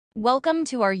Welcome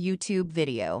to our YouTube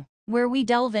video, where we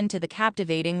delve into the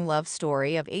captivating love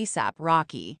story of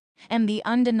asaprocky and the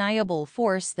undeniable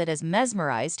force that has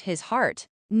mesmerized his heart,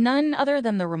 none other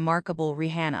than the remarkable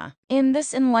Rihanna. In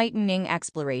this enlightening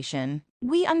exploration,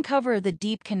 we uncover the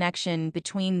deep connection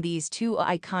between these two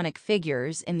iconic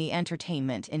figures in the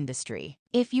entertainment industry.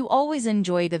 If you always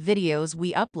enjoy the videos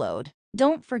we upload,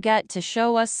 don't forget to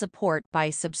show us support by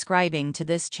subscribing to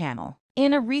this channel.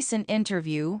 In a recent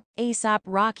interview,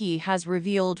 asaprocky has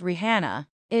revealed Rihanna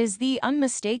is the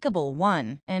unmistakable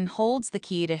one and holds the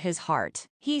key to his heart.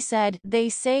 He said, "They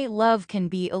say love can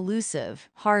be elusive,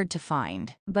 hard to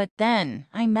find. But then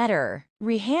I met her.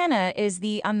 Rihanna is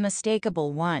the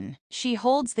unmistakable one. She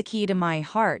holds the key to my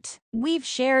heart. We've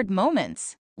shared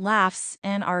moments, laughs,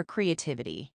 and our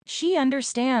creativity. She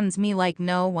understands me like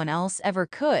no one else ever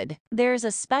could. There's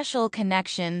a special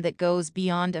connection that goes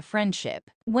beyond a friendship.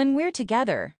 When we're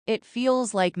together, it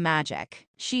feels like magic.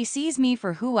 She sees me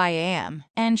for who I am,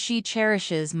 and she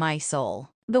cherishes my soul."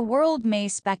 The world may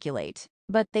speculate,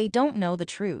 but they don't know the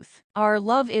truth. Our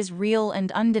love is real and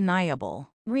undeniable.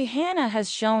 Rihanna has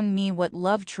shown me what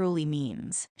love truly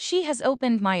means. She has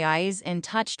opened my eyes and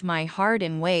touched my heart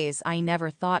in ways I never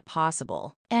thought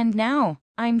possible. And now,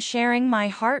 I'm sharing my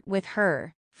heart with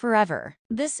her forever.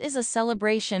 This is a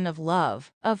celebration of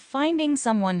love, of finding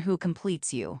someone who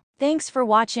completes you. Thanks for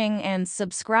watching and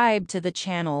subscribe to the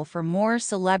channel for more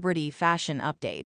celebrity fashion updates.